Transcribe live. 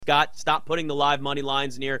Scott, stop putting the live money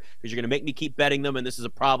lines in here because you're going to make me keep betting them, and this is a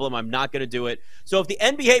problem. I'm not going to do it. So if the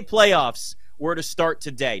NBA playoffs were to start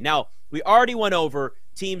today, now we already went over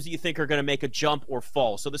teams that you think are going to make a jump or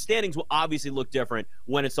fall. So the standings will obviously look different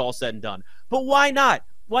when it's all said and done. But why not?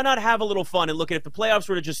 Why not have a little fun and look at if the playoffs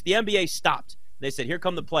were to just, the NBA stopped. They said, here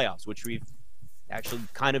come the playoffs, which we've actually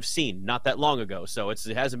kind of seen not that long ago. So it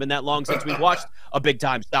hasn't been that long since we've watched a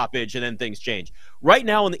big-time stoppage and then things change. Right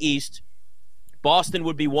now in the East, Boston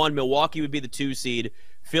would be 1, Milwaukee would be the 2 seed,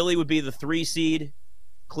 Philly would be the 3 seed,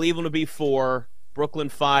 Cleveland would be 4, Brooklyn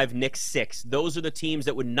 5, Knicks 6. Those are the teams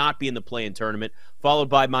that would not be in the play-in tournament, followed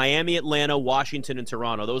by Miami, Atlanta, Washington, and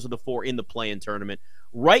Toronto. Those are the 4 in the play-in tournament.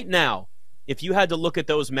 Right now, if you had to look at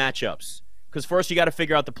those matchups, because first you got to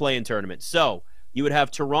figure out the play-in tournament. So you would have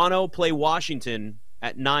Toronto play Washington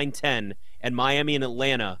at 9-10 and Miami and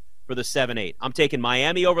Atlanta for the 7-8. I'm taking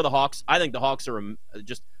Miami over the Hawks. I think the Hawks are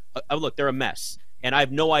look, they're a mess. And I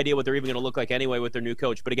have no idea what they're even going to look like anyway with their new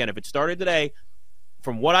coach. But again, if it started today,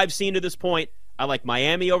 from what I've seen to this point, I like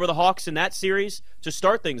Miami over the Hawks in that series to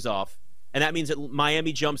start things off. And that means that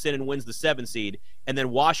Miami jumps in and wins the 7 seed. And then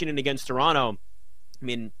Washington against Toronto. I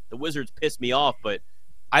mean, the Wizards pissed me off, but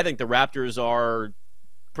I think the Raptors are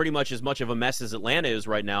pretty much as much of a mess as Atlanta is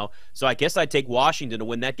right now. So I guess I'd take Washington to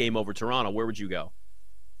win that game over Toronto. Where would you go?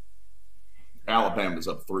 Alabama's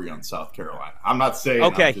up 3 on South Carolina. I'm not saying.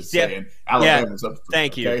 Okay. I'm just saying Alabama's up 3.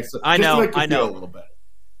 Thank you. Okay? So I know. Feel a little better.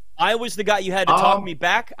 I was the guy you had to talk me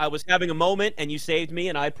back. I was having a moment, and you saved me,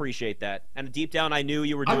 and I appreciate that. And deep down, I knew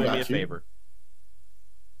you were doing me a favor.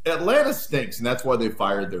 Atlanta stinks, and that's why they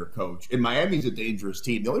fired their coach. And Miami's a dangerous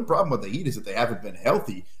team. The only problem with the Heat is that they haven't been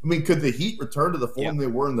healthy. I mean, could the Heat return to the form they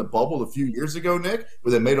were in the bubble a few years ago, Nick,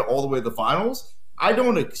 where they made it all the way to the finals? I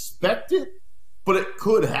don't expect it, but it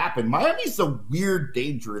could happen. Miami's a weird,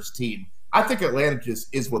 dangerous team. I think Atlanta just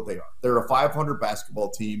is what they are. They're a 500 basketball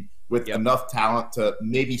team with enough talent to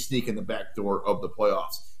maybe sneak in the back door of the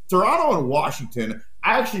playoffs. Toronto and Washington,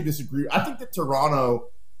 I actually disagree. I think that Toronto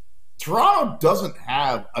doesn't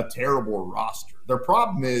have a terrible roster. Their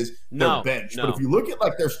problem is their bench. But if you look at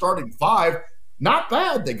like their starting 5, not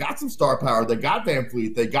bad. They got some star power. They got Van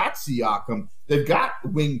Fleet. They got Siakam. They've got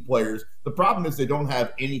wing players. The problem is they don't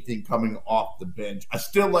have anything coming off the bench. I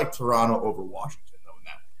still like Toronto over Washington, though, in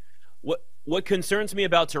that one. What concerns me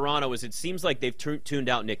about Toronto is it seems like they've tuned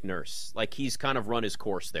out Nick Nurse. Like he's kind of run his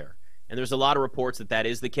course there. And there's a lot of reports that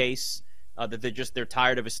is the case, that they're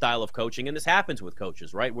tired of his style of coaching. And this happens with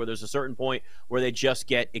coaches, right, where there's a certain point where they just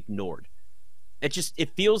get ignored. It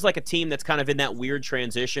feels like a team that's kind of in that weird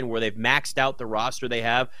transition where they've maxed out the roster they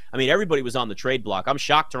have. I mean, everybody was on the trade block. I'm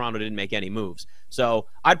shocked Toronto didn't make any moves. So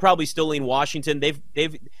I'd probably still lean Washington. They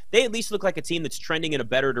at least look like a team that's trending in a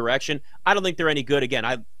better direction. I don't think they're any good. Again,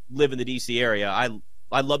 I live in the D.C. area.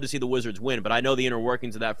 I'd love to see the Wizards win, but I know the inner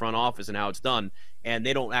workings of that front office and how it's done, and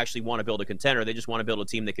they don't actually want to build a contender. They just want to build a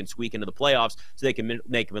team that can squeak into the playoffs so they can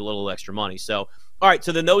make them a little extra money. So, all right,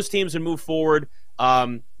 so then those teams would move forward.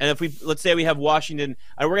 And if let's say we have Washington,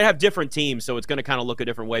 and we're going to have different teams, so it's going to kind of look a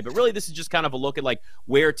different way. But really, this is just kind of a look at like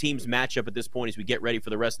where teams match up at this point as we get ready for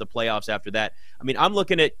the rest of the playoffs after that. I mean, I'm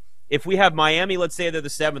looking at if we have Miami, let's say they're the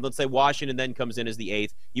 7th, let's say Washington then comes in as the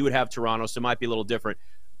 8th, you would have Toronto, so it might be a little different.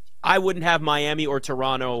 I wouldn't have Miami or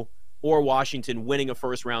Toronto or Washington winning a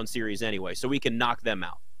first-round series anyway, so we can knock them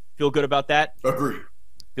out. Feel good about that? Agree.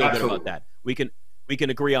 Feel good about that. We can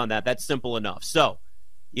agree on that. That's simple enough. So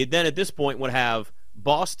you then at this point would have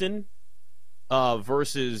Boston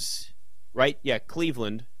versus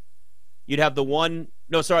Cleveland. You'd have the 1-5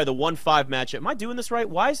 matchup. Am I doing this right?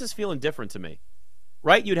 Why is this feeling different to me?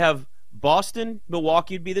 Right? You'd have Boston,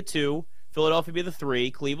 Milwaukee would be the 2, Philadelphia would be the 3,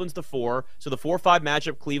 Cleveland's the 4. So the 4-5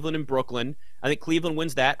 matchup, Cleveland and Brooklyn. I think Cleveland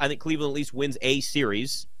wins that. I think Cleveland at least wins a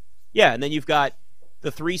series. Yeah, and then you've got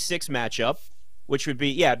the 3-6 matchup, which would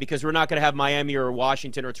be, because we're not going to have Miami or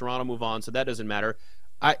Washington or Toronto move on, so that doesn't matter.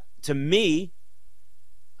 To me,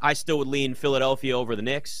 I still would lean Philadelphia over the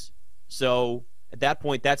Knicks. So at that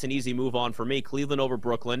point, that's an easy move on for me. Cleveland over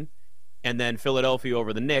Brooklyn, and then Philadelphia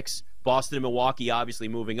over the Knicks. Boston and Milwaukee obviously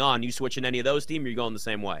moving on. You switching any of those teams, or you going the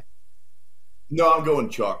same way? No, I'm going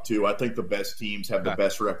chalk, too. I think the best teams have the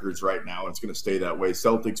best records right now, and it's going to stay that way.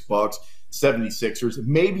 Celtics, Bucks, 76ers.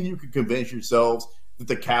 Maybe you could convince yourselves that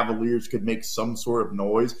the Cavaliers could make some sort of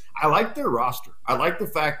noise. I like their roster. I like the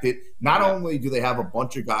fact that not only do they have a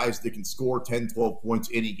bunch of guys that can score 10, 12 points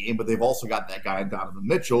any game, but they've also got that guy in Donovan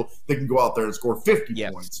Mitchell that can go out there and score 50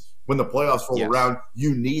 points. When the playoffs roll around,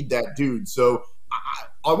 you need that dude. So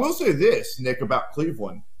I will say this, Nick, about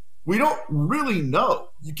Cleveland. We don't really know.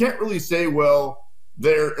 You can't really say, well,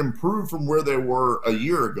 they're improved from where they were a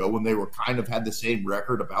year ago when they were kind of had the same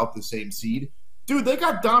record, about the same seed. Dude, they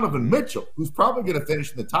got Donovan Mitchell, who's probably going to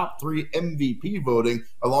finish in the top 3 MVP voting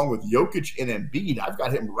along with Jokic and Embiid. I've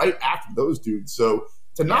got him right after those dudes. So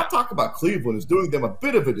to not talk about Cleveland is doing them a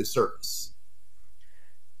bit of a disservice.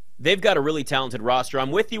 They've got a really talented roster.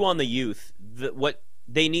 I'm with you on the youth. What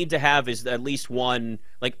they need to have is at least one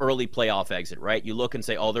like early playoff exit, right? You look and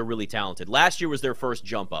say, oh, they're really talented. Last year was their first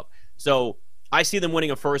jump up. So I see them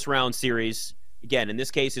winning a first-round series. Again, in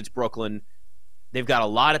this case, it's Brooklyn. They've got a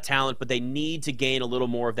lot of talent, but they need to gain a little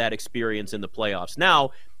more of that experience in the playoffs.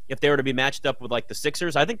 Now, if they were to be matched up with like the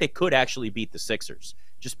Sixers, I think they could actually beat the Sixers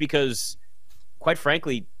just because, quite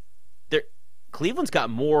frankly, Cleveland's got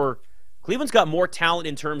more talent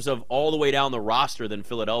in terms of all the way down the roster than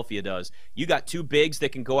Philadelphia does. You got 2 bigs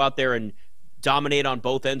that can go out there and dominate on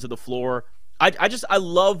both ends of the floor. I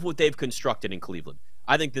love what they've constructed in Cleveland.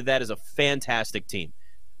 I think that is a fantastic team.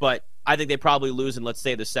 But I think they probably lose in, let's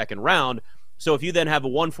say, the second round. So if you then have a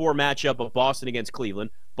 1-4 matchup of Boston against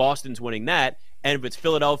Cleveland, Boston's winning that. And if it's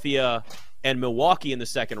Philadelphia and Milwaukee in the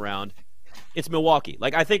second round, it's Milwaukee.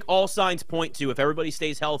 Like, I think all signs point to, if everybody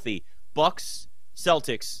stays healthy, Bucks,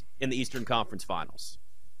 Celtics in the Eastern Conference Finals.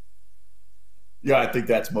 Yeah, I think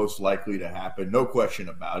that's most likely to happen. No question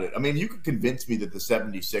about it. I mean, you could convince me that the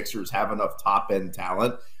 76ers have enough top-end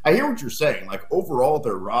talent. I hear what you're saying. Like, overall,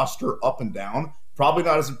 their roster up and down, probably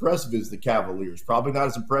not as impressive as the Cavaliers. Probably not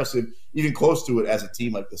as impressive, even close to it, as a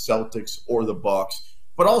team like the Celtics or the Bucks.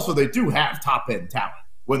 But also, they do have top-end talent.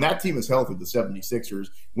 When that team is healthy, the 76ers,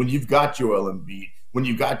 when you've got Joel Embiid, when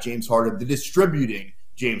you've got James Harden, the distributing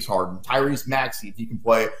James Harden, Tyrese Maxey, if he can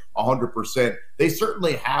play 100%, they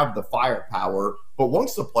certainly have the firepower. But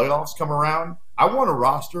once the playoffs come around, I want a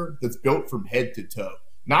roster that's built from head to toe.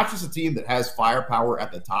 Not just a team that has firepower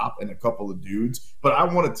at the top and a couple of dudes, but I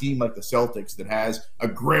want a team like the Celtics that has a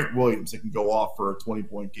Grant Williams that can go off for a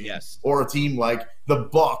 20-point game. Yes. Or a team like the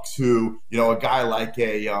Bucks who, a guy like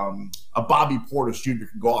a Bobby Portis Jr.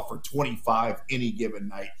 can go off for 25 any given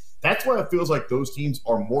night. That's why it feels like those teams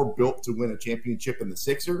are more built to win a championship than the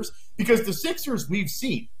Sixers, because the Sixers we've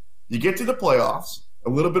seen, you get to the playoffs, a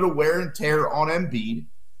little bit of wear and tear on Embiid.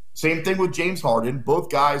 Same thing with James Harden,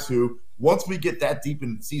 both guys who, once we get that deep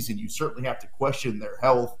in the season, you certainly have to question their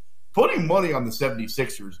health. Putting money on the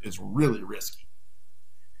 76ers is really risky.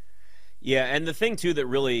 Yeah, and the thing, too, that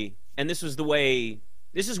really – and this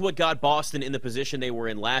is what got Boston in the position they were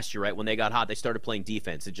in last year, right? When they got hot, they started playing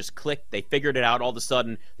defense. It just clicked. They figured it out. All of a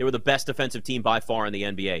sudden, they were the best defensive team by far in the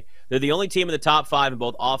NBA. They're the only team in the top 5 in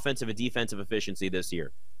both offensive and defensive efficiency this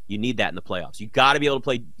year. You need that in the playoffs. You got to be able to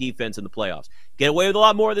play defense in the playoffs. Get away with a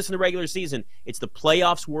lot more of this in the regular season. It's the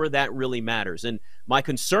playoffs where that really matters. And my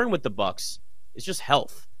concern with the Bucks is just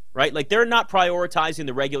health, right? Like, they're not prioritizing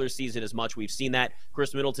the regular season as much. We've seen that.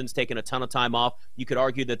 Chris Middleton's taken a ton of time off. You could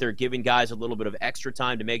argue that they're giving guys a little bit of extra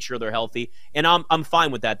time to make sure they're healthy, and I'm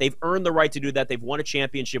fine with that. They've earned the right to do that. They've won a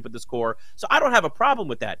championship with this core, so I don't have a problem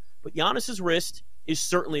with that. But Giannis's wrist is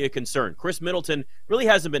certainly a concern. Chris Middleton really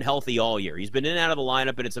hasn't been healthy all year. He's been in and out of the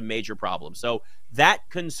lineup, and it's a major problem. So that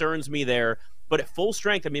concerns me there. But at full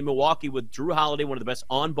strength, I mean, Milwaukee with Drew Holiday, one of the best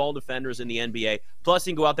on-ball defenders in the NBA, plus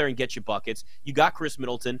he can go out there and get you buckets. You got Chris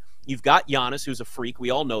Middleton. You've got Giannis, who's a freak.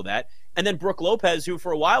 We all know that. And then Brook Lopez, who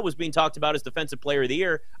for a while was being talked about as Defensive Player of the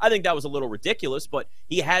Year. I think that was a little ridiculous, but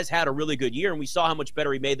he has had a really good year, and we saw how much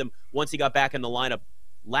better he made them once he got back in the lineup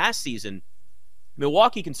last season.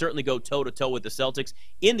 Milwaukee can certainly go toe-to-toe with the Celtics.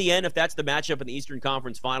 In the end, if that's the matchup in the Eastern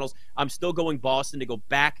Conference Finals, I'm still going Boston to go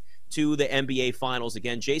back to the NBA Finals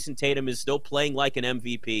again. Jason Tatum is still playing like an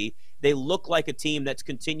MVP. They look like a team that's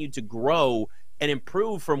continued to grow and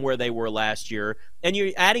improve from where they were last year. And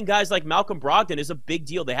you're adding guys like Malcolm Brogdon is a big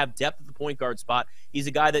deal. They have depth at the point guard spot. He's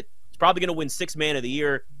a guy that's probably going to win 6th Man of the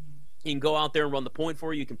Year. He can go out there and run the point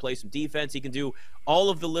for you. You can play some defense. He can do all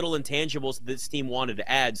of the little intangibles this team wanted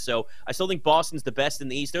to add. So I still think Boston's the best in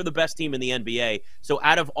the East. They're the best team in the NBA. So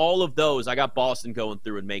out of all of those, I got Boston going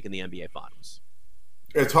through and making the NBA Finals.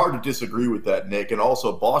 It's hard to disagree with that, Nick. And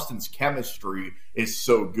also, Boston's chemistry is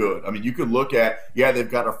so good. I mean, you could look at,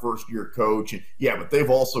 they've got a first-year coach. And but they've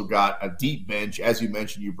also got a deep bench. As you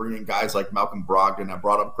mentioned, you bring in guys like Malcolm Brogdon. I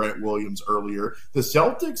brought up Grant Williams earlier. The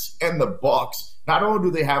Celtics and the Bucks, not only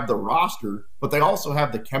do they have the roster, but they also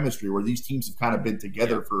have the chemistry where these teams have kind of been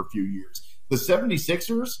together for a few years. The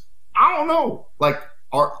 76ers, I don't know. Like,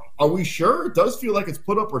 are we sure? It does feel like it's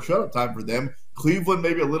put up or shut up time for them. Cleveland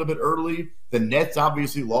maybe a little bit early. The Nets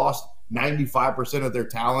obviously lost 95% of their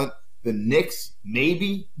talent. The Knicks,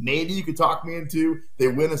 maybe you could talk me into. They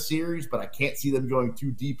win a series, but I can't see them going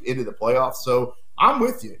too deep into the playoffs. So I'm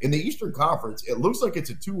with you. In the Eastern Conference, it looks like it's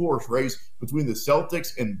a 2-horse race between the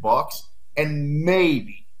Celtics and Bucks and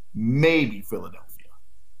maybe Philadelphia.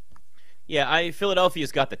 Yeah,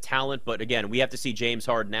 Philadelphia's got the talent, but again, we have to see James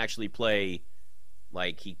Harden actually play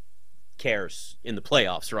like he cares in the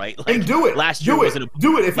playoffs, right? Like, and do it. Last year wasn't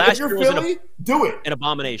do it. If you're Philly, do it. An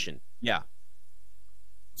abomination. Yeah.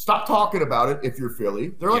 Stop talking about it if you're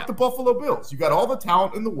Philly. They're like the Buffalo Bills. You got all the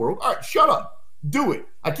talent in the world. All right, shut up. Do it.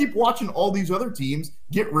 I keep watching all these other teams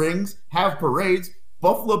get rings, have parades.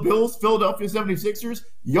 Buffalo Bills, Philadelphia 76ers,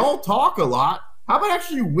 y'all talk a lot. How about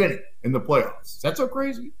actually win it in the playoffs? Is that so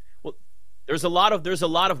crazy? Well, there's a lot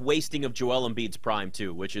of wasting of Joel Embiid's prime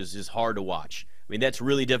too, which is hard to watch. I mean, that's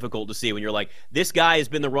really difficult to see when you're like, this guy has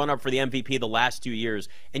been the run-up for the MVP the last 2 years,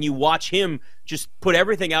 and you watch him just put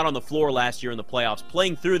everything out on the floor last year in the playoffs,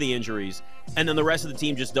 playing through the injuries, and then the rest of the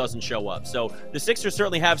team just doesn't show up. So the Sixers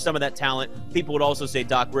certainly have some of that talent. People would also say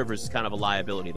Doc Rivers is kind of a liability.